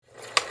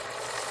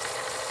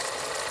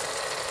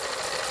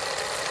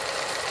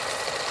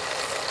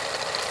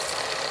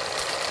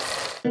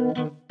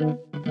Welcome,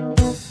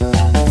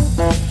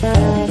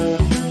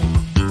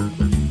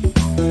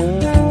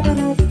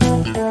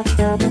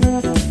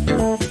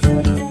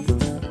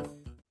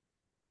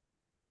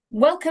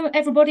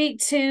 everybody,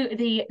 to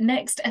the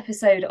next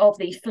episode of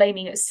the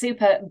Flaming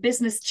Super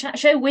Business Chat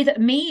Show with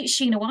me,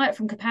 Sheena Wyatt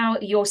from Kapow,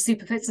 your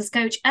super business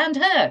coach, and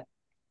her.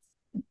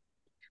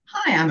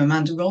 Hi, I'm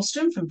Amanda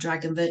Ralston from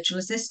Dragon Virtual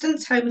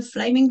Assistants, home of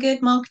Flaming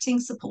Good Marketing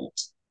Support.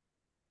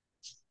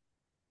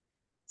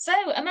 So,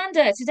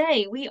 Amanda,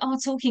 today we are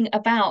talking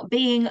about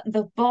being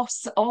the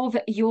boss of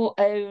your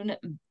own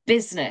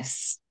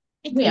business.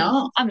 We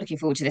are. I'm looking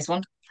forward to this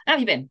one. How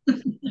have you been?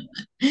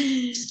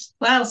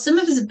 Well, some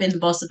of us have been the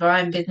boss of our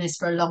own business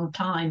for a long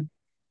time,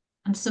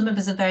 and some of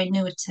us are very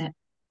new at it.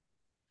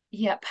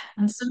 Yep.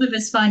 And some of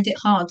us find it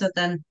harder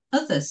than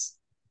others.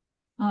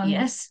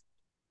 Yes.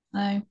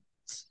 So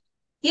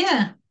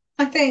yeah,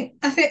 I think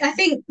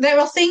there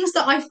are things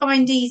that I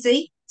find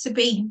easy to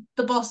be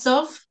the boss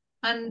of,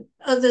 and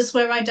others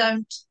where I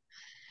don't.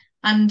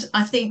 And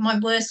I think my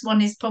worst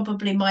one is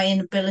probably my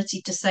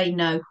inability to say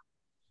no.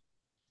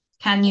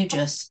 Can you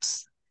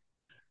just?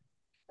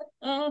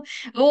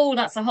 Oh,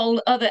 that's a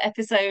whole other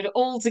episode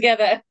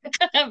altogether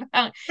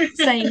about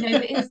saying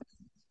no. But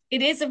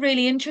it is a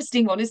really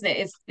interesting one, isn't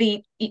it?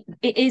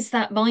 It is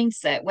that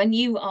mindset when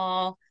you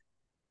are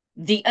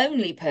the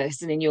only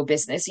person in your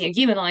business.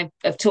 You and I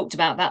have talked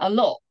about that a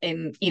lot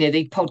in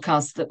the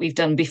podcasts that we've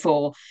done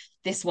before.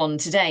 This one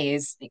today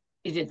is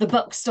the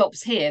buck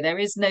stops here. There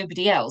is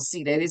nobody else.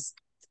 There's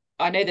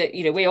I know that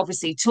we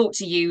obviously talk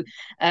to you,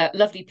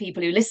 lovely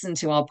people who listen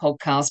to our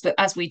podcast. But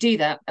as we do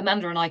that,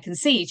 Amanda and I can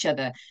see each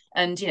other.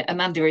 And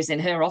Amanda is in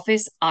her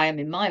office, I am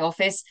in my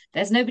office.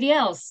 There's nobody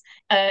else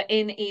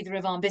in either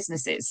of our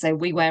businesses. So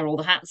we wear all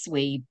the hats,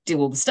 we do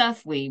all the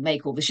stuff, we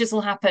make all the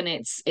shizzle happen.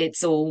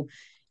 It's all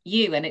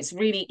you, and it's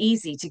really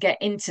easy to get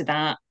into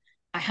that.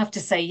 I have to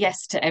say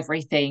yes to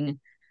everything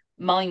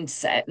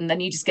mindset, and then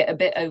you just get a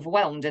bit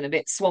overwhelmed and a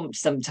bit swamped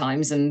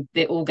sometimes, and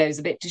it all goes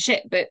a bit to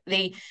shit. But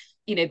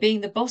being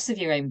the boss of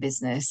your own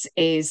business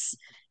is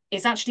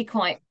actually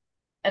quite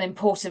an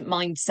important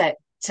mindset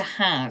to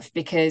have,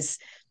 because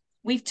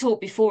we've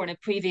talked before in a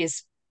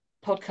previous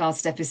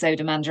podcast episode,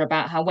 Amanda,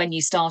 about how when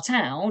you start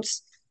out,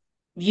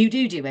 you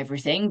do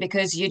everything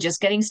because you're just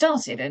getting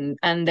started,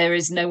 and there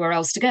is nowhere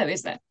else to go,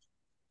 is there?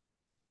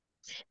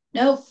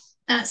 No,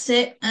 that's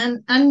it.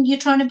 And you're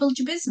trying to build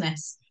your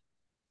business,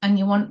 and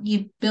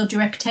you build your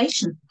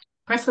reputation,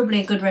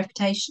 preferably a good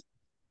reputation.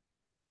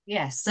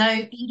 Yes. So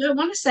you don't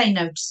want to say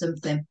no to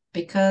something,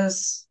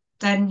 because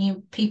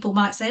then people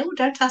might say, "Oh,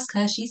 don't ask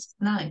her. She's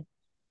no."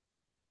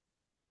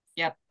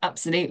 Yeah,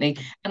 absolutely.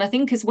 And I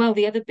think as well,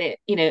 the other bit,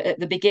 at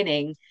the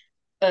beginning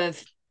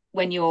of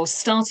when you're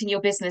starting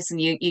your business,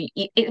 and I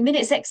mean,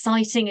 it's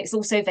exciting, it's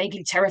also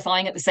vaguely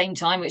terrifying at the same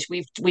time, which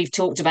we've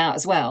talked about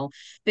as well.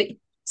 But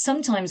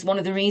sometimes one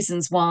of the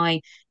reasons why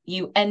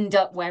you end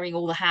up wearing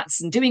all the hats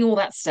and doing all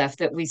that stuff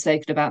that we've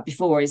spoken about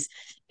before is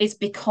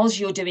because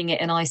you're doing it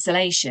in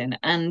isolation.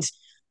 And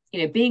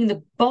being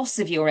the boss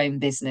of your own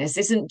business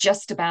isn't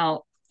just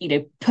about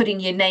putting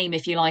your name,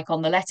 if you like,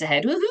 on the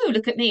letterhead. Woohoo,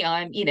 look at me,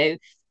 I'm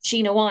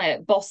Sheena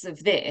Wyatt, boss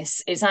of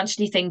this. It's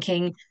actually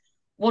thinking,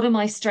 what are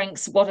my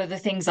strengths? What are the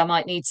things I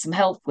might need some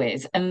help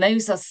with? And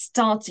those are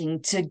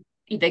starting to,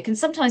 they can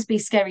sometimes be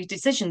scary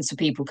decisions for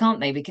people, can't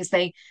they? Because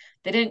they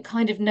don't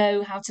kind of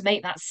know how to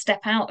make that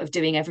step out of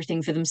doing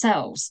everything for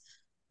themselves.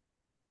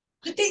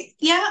 I think,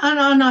 yeah,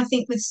 and I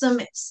think with some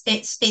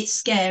it's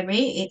scary.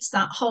 It's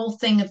that whole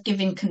thing of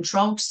giving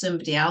control to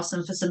somebody else,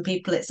 and for some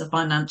people, it's a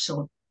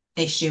financial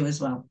issue as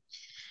well.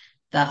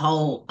 The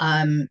whole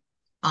I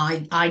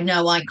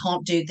know I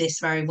can't do this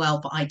very well,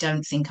 but I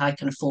don't think I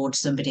can afford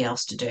somebody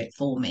else to do it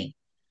for me.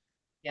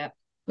 Yeah.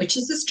 Which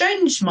is a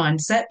strange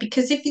mindset,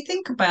 because if you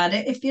think about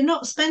it, if you're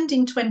not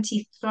spending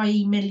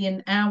 23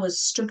 million hours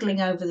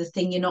struggling over the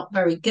thing you're not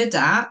very good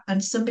at,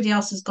 and somebody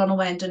else has gone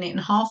away and done it in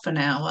half an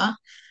hour,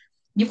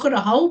 you've got a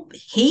whole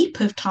heap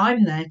of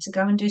time there to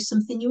go and do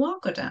something you are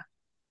good at.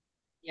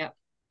 Yeah,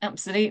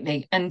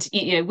 absolutely. And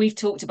we've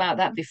talked about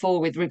that before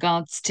with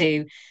regards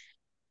to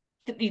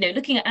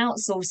looking at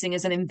outsourcing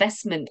as an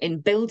investment in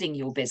building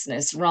your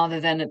business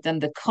rather than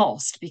the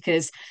cost,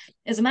 because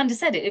as Amanda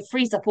said, it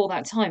frees up all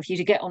that time for you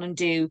to get on and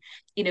do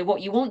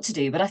what you want to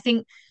do. But I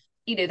think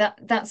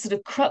that sort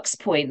of crux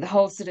point, the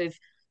whole sort of,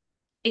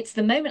 it's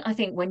the moment, I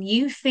think, when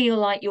you feel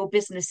like your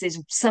business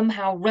is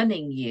somehow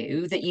running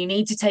you, that you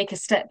need to take a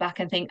step back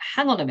and think,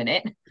 hang on a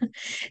minute,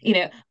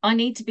 I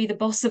need to be the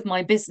boss of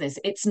my business.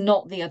 It's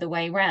not the other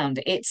way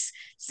around. It's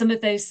some of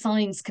those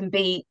signs can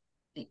be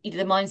the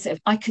mindset of,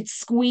 I could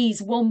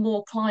squeeze one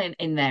more client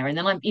in there, and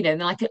then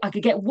then I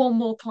could get one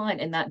more client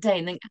in that day,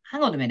 and then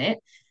hang on a minute,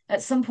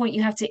 at some point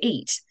you have to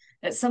eat.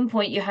 At some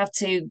point you have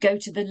to go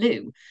to the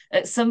loo.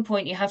 At some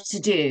point you have to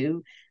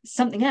do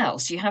something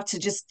else. You have to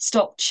just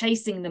stop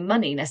chasing the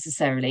money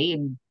necessarily,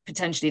 and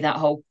potentially that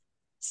whole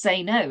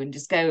say no, and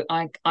just go,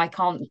 I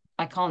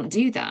can't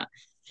do that.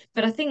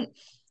 But I think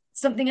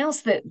something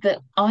else that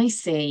I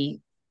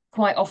see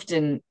quite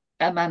often,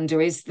 Amanda,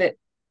 is that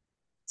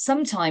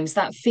sometimes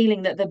that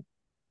feeling that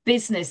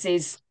business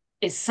is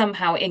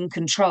somehow in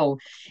control,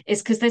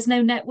 is because there's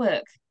no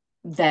network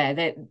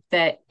there.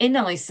 They're in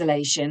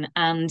isolation,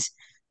 and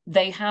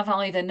they have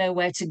either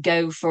nowhere to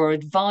go for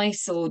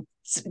advice, or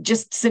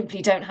just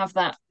simply don't have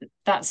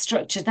that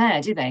structure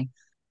there, do they?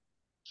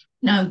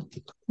 No,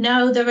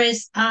 no, there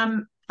is.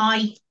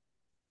 I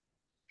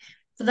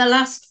For the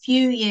last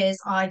few years,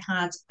 I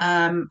had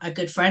a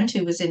good friend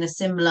who was in a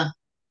similar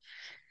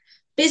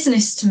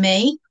business to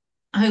me,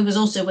 who was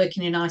also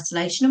working in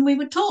isolation, and we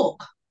would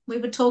talk. We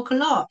would talk a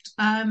lot.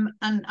 And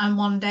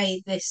one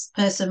day, this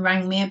person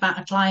rang me about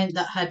a client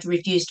that had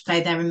refused to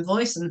pay their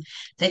invoice, and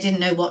they didn't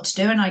know what to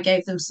do. And I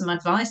gave them some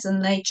advice,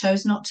 and they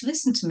chose not to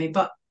listen to me.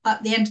 But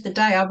at the end of the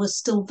day, I was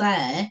still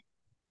there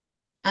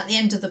at the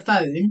end of the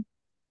phone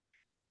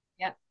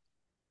Yeah,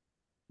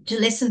 to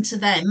listen to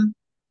them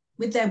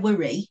with their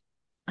worry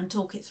and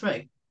talk it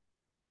through.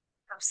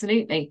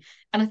 absolutely.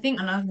 And I think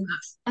And I think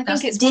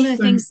that's it's one of the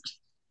different. things.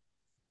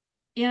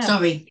 Yeah,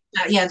 Sorry,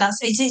 yeah,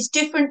 it's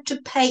different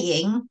to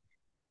paying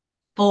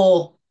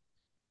for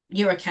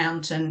your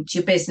accountant,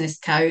 your business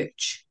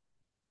coach,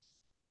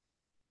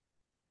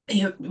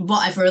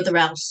 whatever other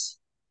else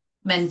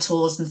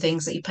mentors and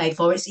things that you pay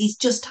for. It's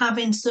just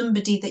having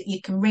somebody that you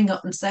can ring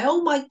up and say,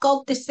 "Oh my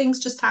God, this thing's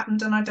just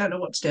happened, and I don't know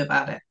what to do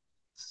about it."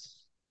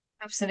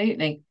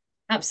 absolutely,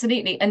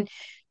 absolutely. And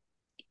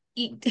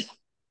it,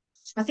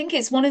 I think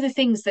it's one of the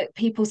things that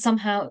people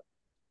somehow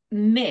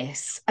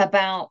miss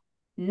about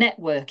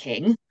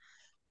networking,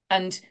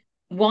 and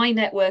why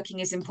networking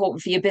is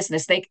important for your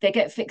business. They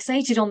get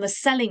fixated on the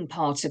selling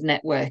part of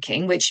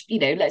networking, which,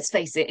 let's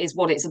face it, is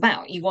what it's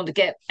about. You want to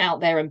get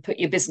out there and put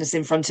your business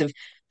in front of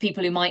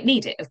people who might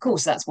need it. Of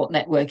course, that's what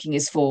networking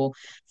is for,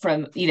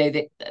 from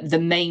the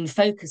main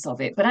focus of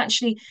it. But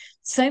actually,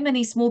 so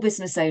many small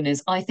business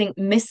owners, I think,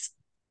 miss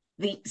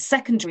the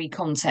secondary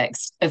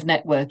context of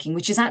networking,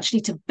 which is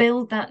actually to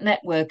build that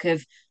network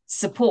of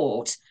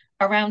support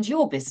around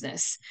your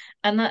business.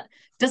 And that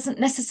doesn't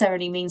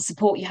necessarily mean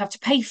support you have to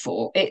pay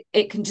for.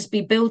 It can just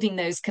be building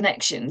those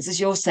connections, as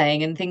you're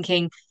saying, and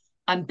thinking,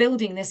 I'm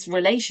building this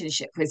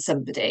relationship with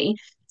somebody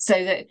so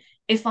that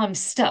if I'm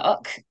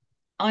stuck,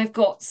 I've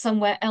got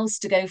somewhere else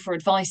to go for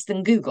advice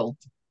than Google.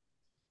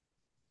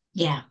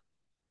 Yeah,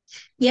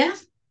 yeah.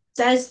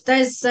 There's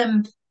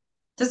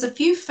a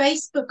few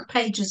Facebook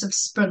pages have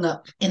sprung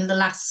up in the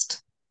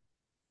last.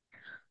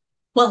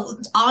 Well,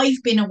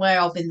 I've been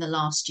aware of in the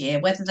last year,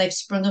 whether they've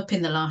sprung up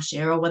in the last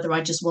year or whether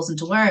I just wasn't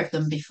aware of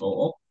them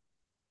before,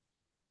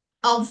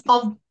 of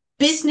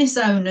business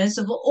owners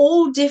of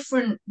all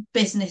different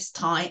business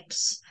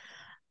types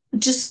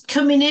just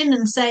coming in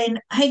and saying,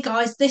 "Hey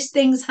guys, this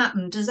thing's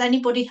happened. Has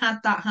anybody had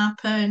that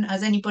happen?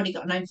 Has anybody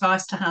got an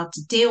advice to how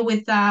to deal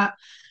with that?"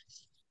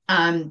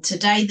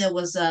 Today there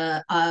was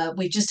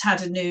we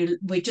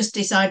just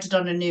decided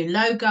on a new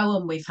logo,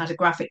 and we've had a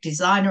graphic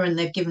designer, and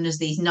they've given us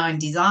these 9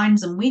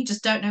 designs, and we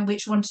just don't know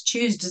which one to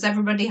choose. Does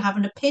everybody have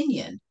an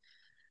opinion?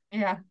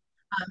 Yeah.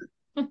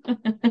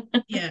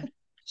 Yeah.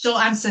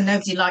 Short answer: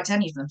 nobody liked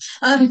any of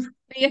them.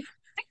 Yeah.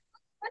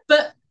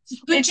 But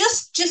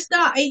It's just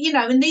that,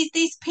 and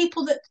these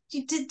people that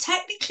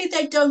technically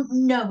they don't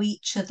know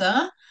each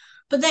other,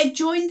 but they've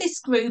joined this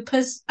group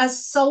as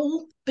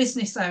sole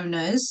business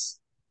owners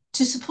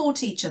to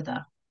support each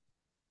other.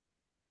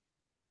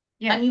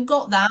 yeah. And you've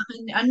got that,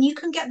 and you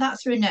can get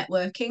that through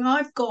networking.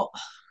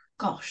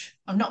 Gosh,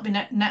 I've not been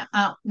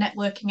out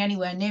networking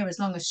anywhere near as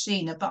long as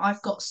Sheena, but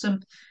I've got some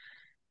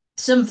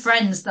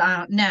friends that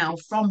are now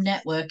from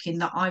networking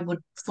that I would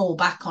fall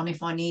back on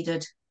if I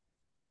needed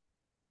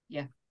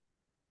Yeah.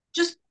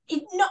 just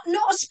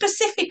not a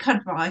specific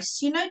advice,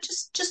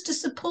 just a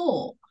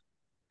support.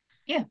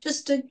 Yeah.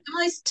 Just a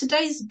guys,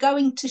 today's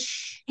going to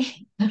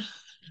shit.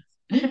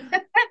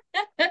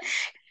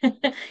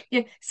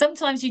 Yeah,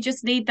 sometimes you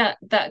just need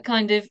that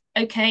kind of,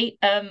 okay,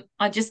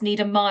 I just need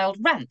a mild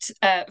rant,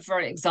 for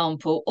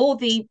example, or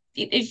the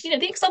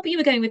example you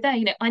were going with there,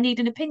 I need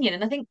an opinion.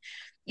 And I think,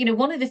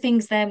 one of the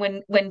things there,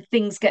 when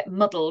things get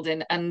muddled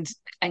and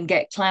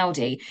get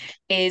cloudy,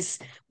 is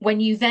when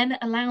you then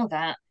allow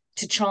that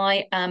to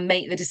try and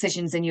make the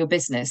decisions in your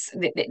business.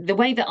 The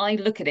way that I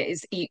look at it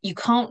is, you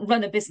can't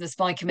run a business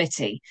by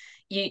committee.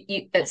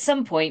 You at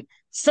some point,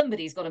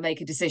 somebody's got to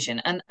make a decision,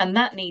 and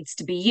that needs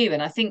to be you.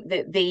 And I think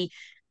that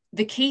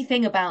the key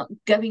thing about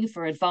going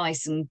for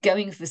advice and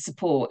going for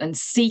support and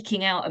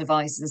seeking out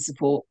advice and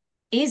support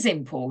is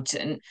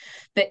important,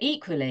 but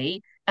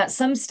equally, at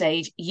some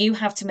stage, you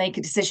have to make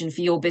a decision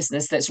for your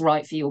business that's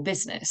right for your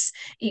business.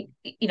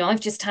 I've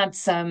just had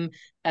some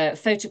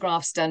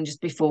photographs done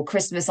just before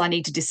Christmas. I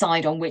need to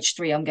decide on which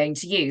 3 I'm going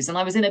to use, and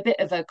I was in a bit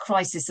of a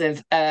crisis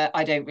of,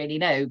 I don't really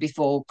know,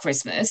 before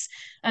Christmas,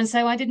 and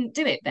so I didn't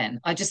do it then.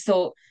 I just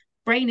thought,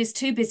 brain is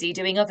too busy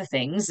doing other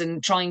things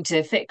and trying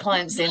to fit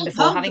clients in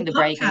before Hold the having the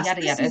break, and podcast.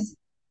 yada yada.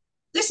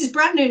 This is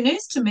brand new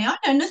news to me. I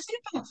know nothing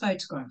about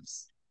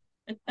photographs.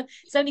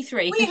 It's only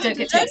 3. We had Don't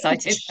get too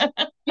excited.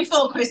 lunch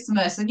before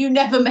Christmas, and you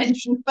never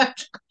mentioned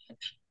photographs.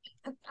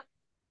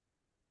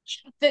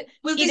 But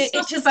We'll it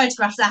discuss the just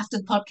photographs after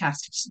the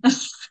podcast.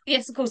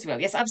 yes, of course we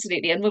will. Yes,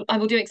 absolutely, and I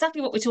will do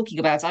exactly what we're talking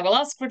about. I will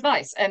ask for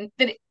advice, and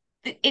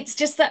it's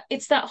just that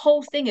it's that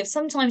whole thing of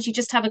sometimes you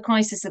just have a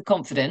crisis of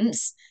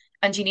confidence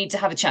and you need to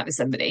have a chat with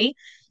somebody. Yeah.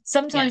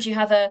 Sometimes you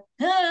have a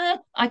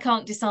I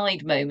can't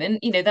decide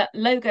moment. That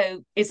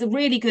logo is a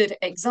really good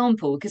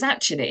example because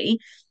actually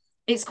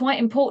it's quite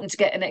important to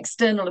get an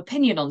external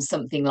opinion on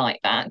something like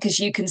that because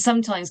you can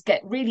sometimes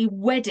get really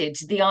wedded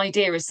to the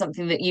idea of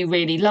something that you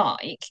really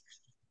like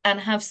and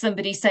have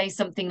somebody say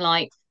something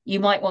like, you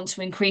might want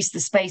to increase the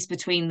space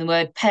between the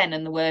word pen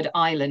and the word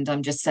island.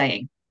 I'm just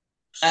saying.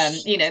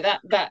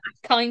 That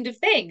kind of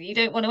thing. You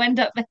don't want to end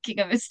up making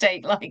a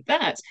mistake like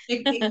that.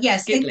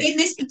 Yes, Giggling. in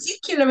this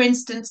particular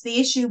instance, the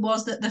issue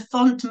was that the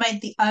font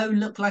made the O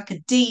look like a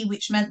D,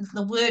 which meant that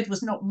the word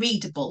was not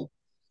readable.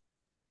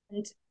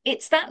 And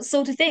it's that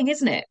sort of thing,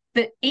 isn't it?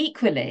 But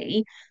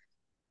equally,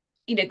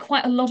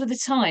 quite a lot of the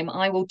time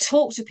I will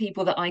talk to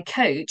people that I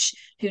coach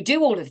who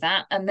do all of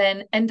that and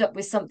then end up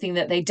with something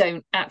that they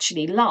don't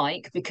actually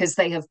like because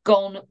they have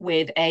gone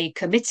with a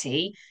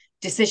committee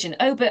decision.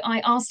 Oh, but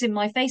I asked in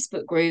my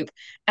Facebook group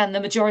and the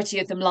majority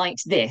of them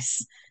liked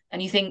this.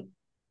 And you think,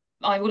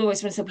 I would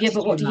always want to say, What yeah, did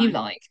but what you do you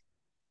like?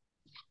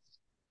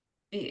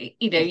 like?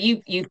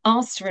 You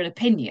asked for an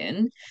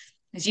opinion,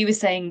 as you were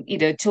saying,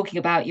 talking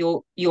about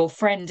your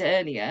friend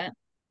earlier.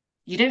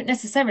 You don't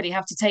necessarily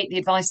have to take the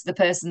advice of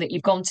the person that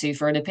you've gone to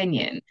for an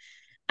opinion.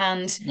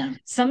 And No.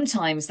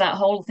 sometimes that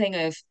whole thing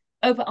of,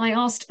 oh, but I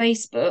asked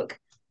Facebook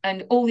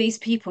and all these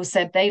people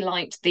said they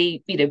liked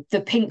the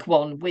pink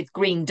one with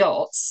green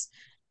dots.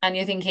 And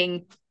you're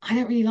thinking, I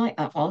don't really like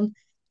that one.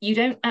 You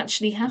don't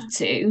actually have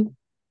to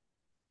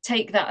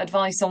take that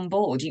advice on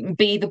board. You can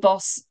be the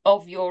boss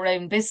of your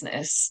own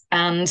business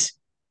and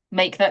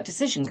make that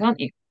decision, can't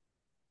you?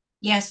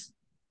 Yes,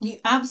 you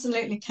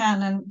absolutely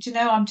can. And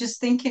I'm just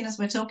thinking as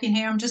we're talking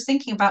here, I'm just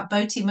thinking about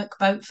Boaty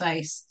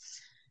McBoatface.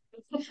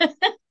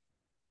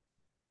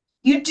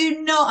 You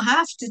do not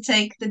have to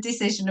take the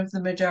decision of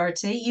the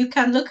majority. You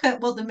can look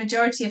at what the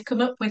majority have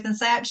come up with and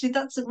say, actually,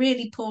 that's a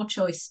really poor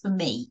choice for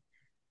me.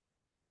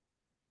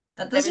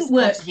 That There is doesn't a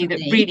part work of for you that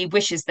me. really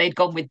wishes they'd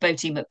gone with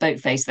Boaty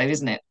McBoatface, though,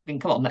 isn't it? I mean,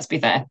 come on, let's be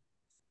fair.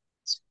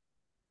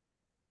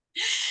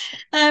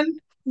 Um,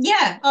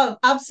 yeah, oh,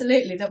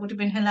 absolutely. That would have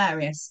been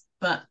hilarious.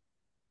 But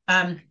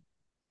um,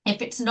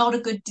 if it's not a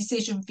good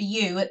decision for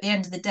you, at the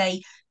end of the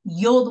day,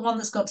 you're the one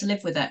that's got to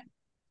live with it.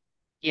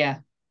 Yeah,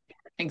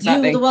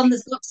 You're the exactly. one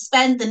that's got to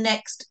spend the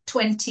next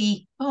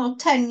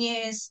 10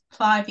 years,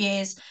 5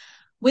 years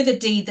with a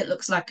D that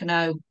looks like an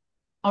O,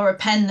 or a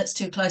pen that's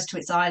too close to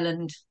its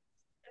island,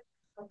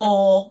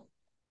 or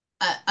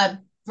a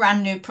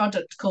brand new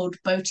product called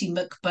Boaty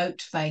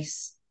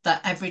McBoatface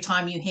that every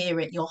time you hear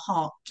it, your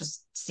heart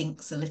just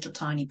sinks a little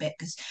tiny bit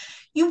because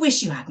you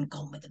wish you hadn't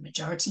gone with the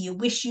majority. You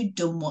wish you'd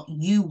done what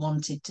you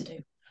wanted to do.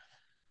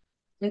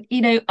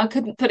 I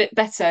couldn't put it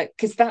better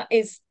because that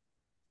is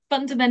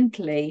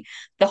fundamentally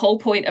the whole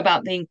point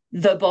about being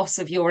the boss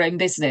of your own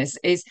business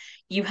is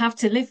you have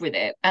to live with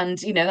it. And,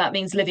 that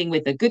means living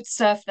with the good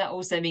stuff. That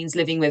also means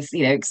living with,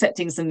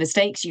 accepting some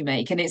mistakes you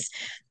make. And it's,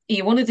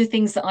 one of the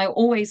things that I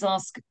always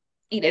ask,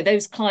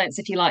 those clients,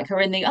 if you like, who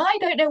are in the, I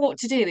don't know what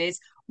to do is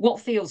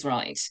what feels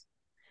right.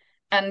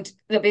 And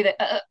they'll be the,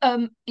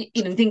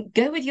 think,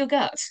 go with your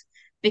gut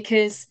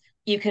because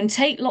you can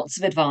take lots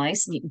of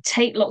advice and you can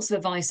take lots of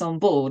advice on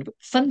board. But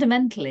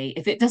fundamentally,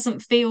 if it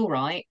doesn't feel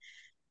right,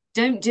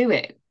 don't do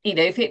it.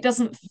 If it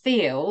doesn't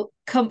feel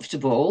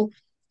comfortable,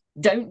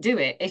 don't do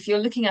it. If you're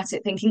looking at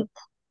it thinking,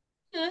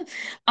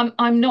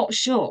 I'm not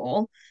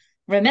sure.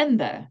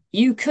 Remember,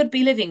 you could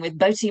be living with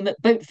Boaty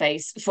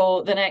McBoatface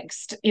for the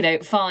next,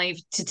 5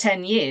 to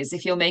 10 years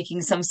if you're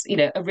making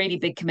a really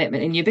big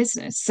commitment in your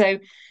business. So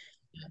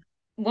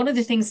one of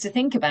the things to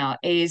think about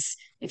is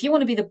if you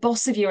want to be the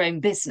boss of your own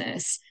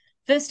business,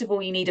 first of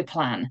all, you need a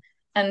plan.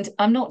 And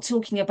I'm not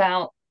talking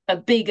about a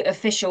big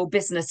official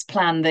business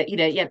plan that,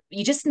 yeah,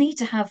 you just need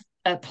to have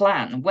a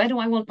plan. Where do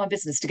I want my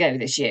business to go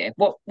this year?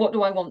 What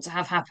do I want to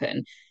have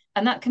happen?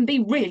 And that can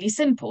be really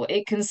simple.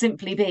 It can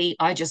simply be,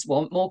 I just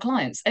want more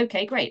clients.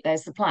 Okay, great,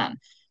 there's the plan.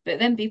 But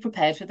then be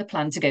prepared for the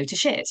plan to go to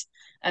shit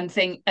and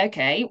think,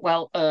 okay,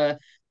 well,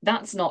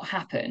 that's not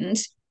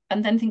happened,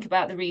 and then think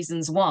about the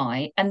reasons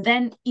why, and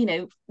then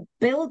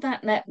build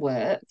that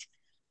network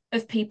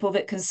of people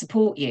that can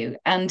support you.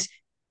 And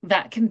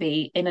that can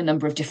be in a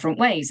number of different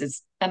ways,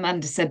 as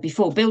Amanda said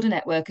before. Build a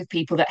network of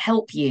people that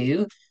help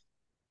you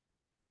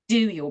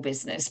do your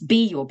business,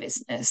 be your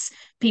business.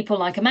 People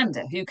like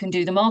Amanda who can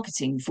do the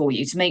marketing for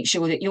you to make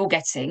sure that you're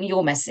getting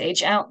your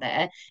message out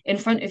there in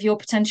front of your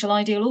potential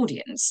ideal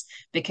audience.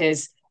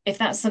 Because if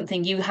that's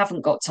something you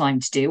haven't got time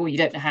to do, or you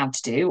don't know how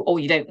to do, or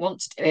you don't want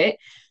to do it,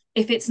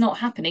 if it's not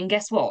happening,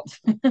 guess what?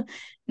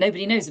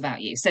 Nobody knows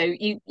about you. So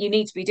you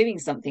need to be doing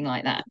something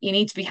like that. You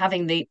need to be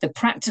having the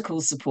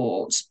practical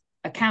support,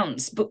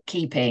 accounts,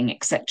 bookkeeping,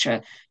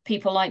 etc.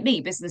 People like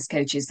me, business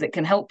coaches that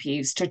can help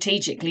you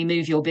strategically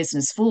move your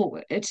business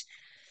forward.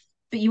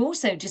 But you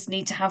also just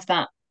need to have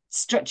that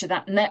structure,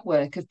 that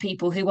network of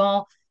people who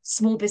are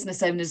small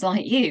business owners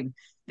like you,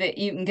 that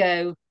you can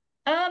go,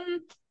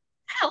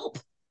 help,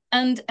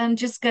 and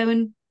just go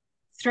and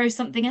throw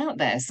something out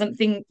there,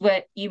 something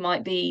where you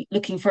might be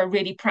looking for a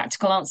really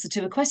practical answer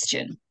to a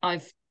question.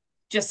 I've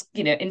just,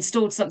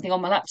 installed something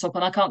on my laptop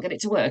and I can't get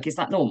it to work. Is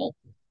that normal?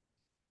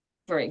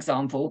 For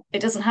example, it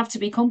doesn't have to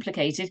be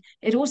complicated.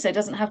 It also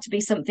doesn't have to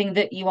be something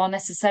that you are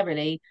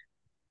necessarily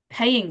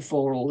paying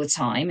for all the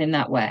time in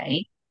that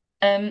way.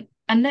 And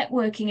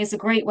networking is a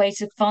great way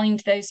to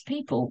find those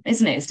people,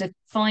 isn't it? Is to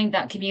find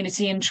that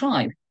community and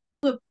tribe.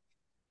 We're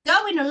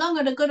going along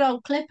at a good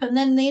old clip, and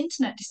then the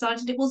internet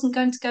decided it wasn't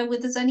going to go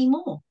with us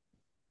anymore.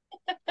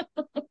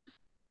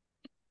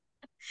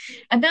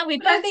 And now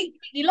we've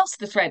completely lost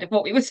the thread of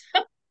what we were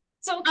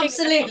talking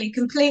absolutely about.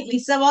 completely.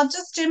 So I'll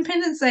just jump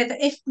in and say that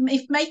if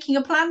making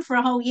a plan for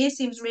a whole year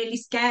seems really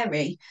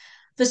scary,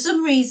 for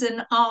some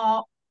reason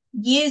our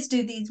years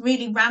do these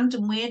really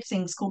random weird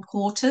things called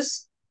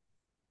quarters.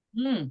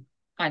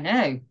 I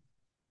know.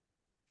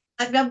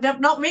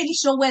 I'm not really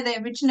sure where they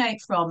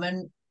originate from,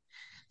 and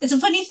it's a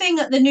funny thing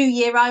at the new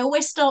year. I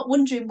always start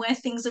wondering where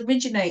things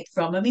originate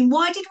from. I mean,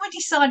 why did we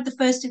decide the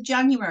 1st of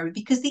January?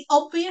 Because the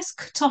obvious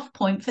cut-off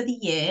point for the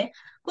year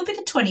would be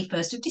the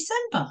 21st of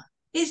December.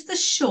 It's the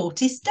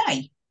shortest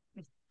day.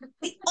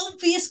 The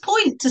obvious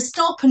point to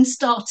stop and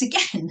start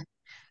again.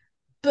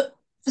 But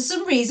for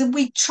some reason,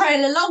 we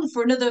trail along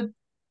for another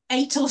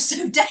 8 or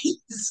so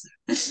days.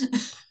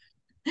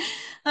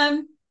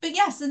 But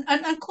yes,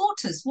 and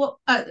quarters. What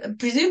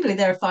presumably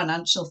they're a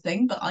financial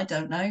thing, but I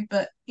don't know.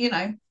 But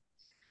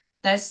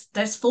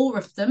there's 4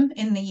 of them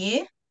in the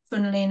year.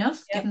 Funnily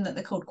enough, given that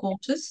they're called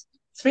quarters,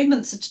 3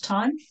 months at a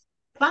time.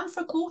 Plan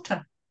for a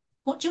quarter.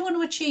 What do you want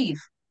to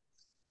achieve?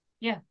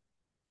 Yeah,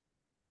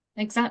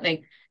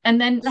 exactly. And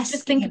then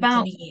just think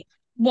about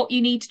what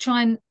you need to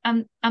try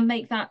and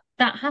make that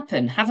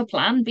happen. Have a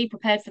plan. Be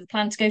prepared for the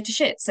plan to go to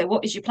shit. So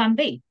what is your plan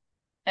B?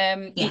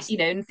 Yes.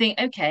 And think,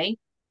 okay,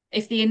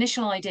 if the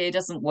initial idea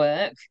doesn't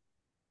work,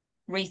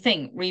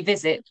 rethink,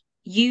 revisit,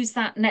 use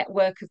that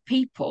network of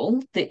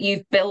people that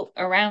you've built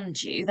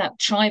around you, that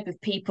tribe of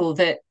people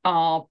that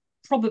are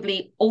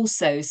probably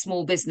also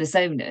small business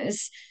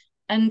owners,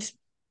 and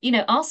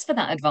ask for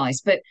that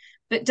advice. But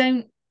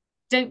don't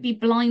be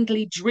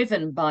blindly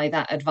driven by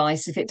that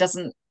advice. If it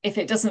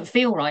doesn't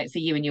feel right for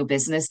you and your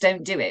business,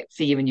 don't do it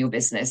for you and your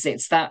business.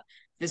 It's that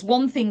there's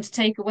one thing to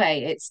take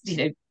away. It's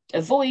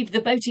avoid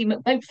the Boaty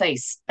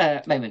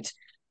McBoatface moment.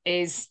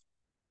 Is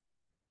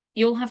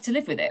you'll have to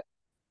live with it.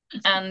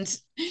 And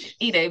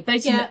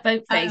Boaty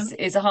McBoatface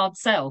is a hard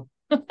sell.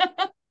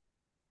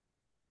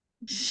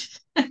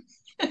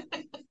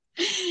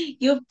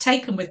 You're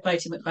taken with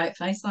Boaty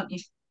McBoatface, aren't you?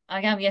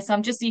 I am, yes.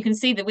 You can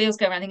see the wheels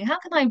go around thinking, how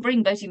can I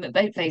bring Boaty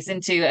McBoatface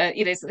into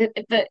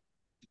but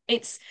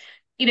it's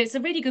a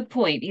really good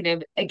point.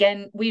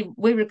 Again,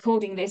 we're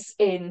recording this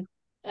in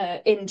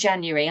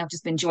January. I've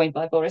just been joined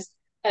by Boris.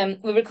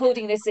 We're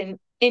recording this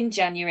in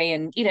January,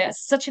 and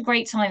it's such a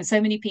great time.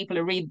 So many people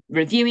are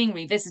reviewing,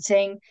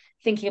 revisiting,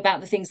 thinking about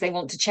the things they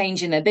want to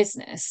change in their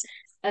business.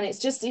 And it's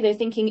just,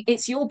 thinking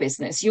it's your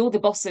business. You're the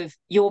boss of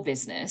your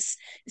business.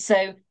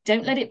 So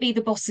don't let it be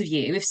the boss of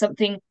you. If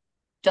something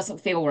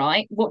doesn't feel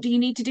right, what do you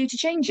need to do to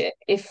change it?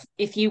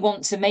 If you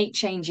want to make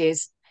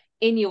changes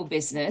in your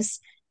business,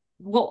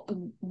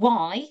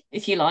 why,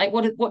 if you like,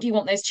 what do you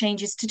want those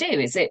changes to do?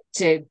 Is it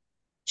to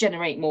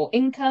generate more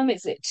income?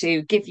 Is it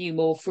to give you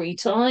more free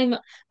time?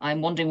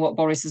 I'm wondering what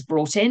Boris has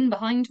brought in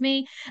behind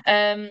me.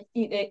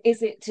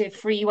 Is it to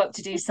free you up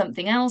to do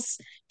something else?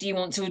 Do you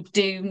want to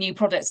do new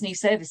products, new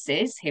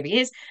services? Here he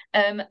is.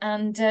 And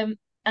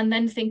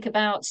then think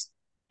about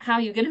how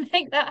you're going to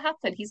make that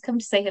happen. He's come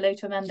to say hello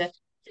to Amanda.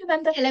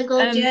 Amanda. Hello,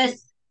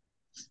 gorgeous.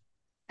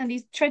 And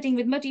he's treading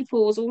with muddy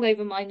paws all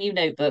over my new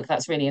notebook.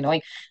 That's really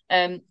annoying.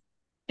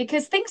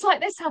 Because things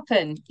like this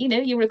happen.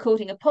 You're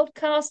recording a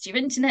podcast, your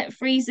internet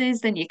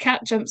freezes, then your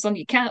cat jumps on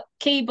your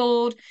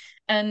keyboard,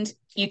 and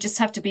you just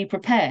have to be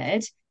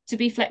prepared to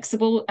be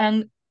flexible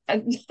and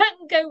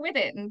go with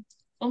it and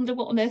wonder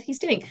what on earth he's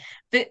doing.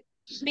 But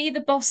be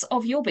the boss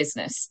of your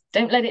business.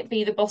 Don't let it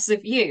be the boss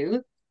of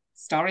you,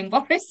 starring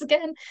Boris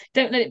again.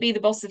 Don't let it be the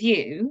boss of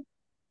you.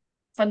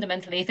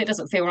 Fundamentally, if it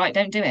doesn't feel right,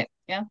 don't do it.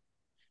 Yeah.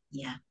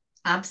 Yeah,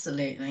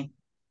 absolutely.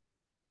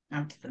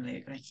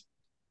 Absolutely.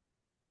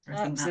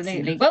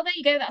 Absolutely. Well, there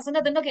you go. That's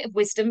another nugget of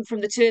wisdom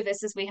from the two of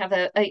us as we have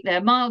a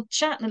mild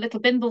chat and a little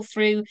bimble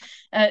through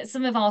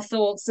some of our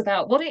thoughts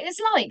about what it is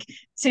like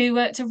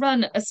to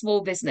run a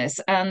small business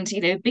and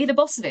be the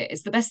boss of it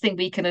is the best thing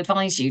we can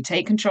advise you.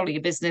 Take control of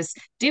your business,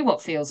 do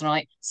what feels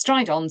right,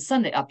 stride on,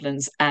 sunlit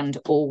uplands, and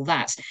all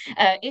that.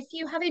 If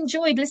you have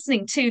enjoyed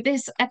listening to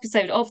this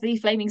episode of the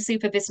Flaming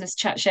Super Business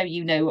Chat Show,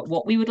 you know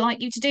what we would like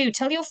you to do.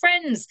 Tell your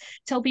friends,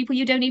 tell people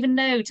you don't even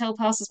know, tell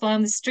passers-by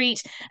on the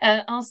street,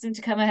 ask them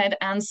to come ahead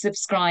and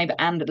subscribe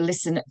and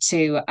listen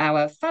to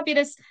our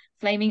fabulous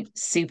Flaming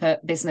Super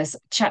Business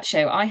Chat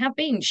Show. I have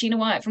been Sheena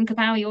Wyatt from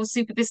Kapow, your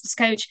super business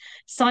coach,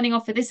 signing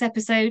off for this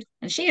episode,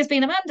 and she has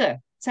been Amanda.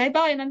 Say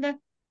bye, Amanda.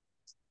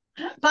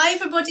 Bye,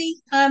 everybody.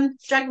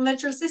 Dragon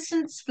Virtual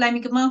Assistants,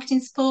 Flaming Good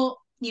Marketing Support.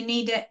 You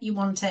need it, you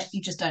want it,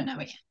 you just don't know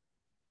it.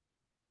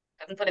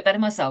 Couldn't put it better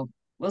myself.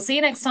 We'll see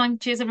you next time.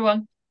 Cheers,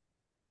 everyone.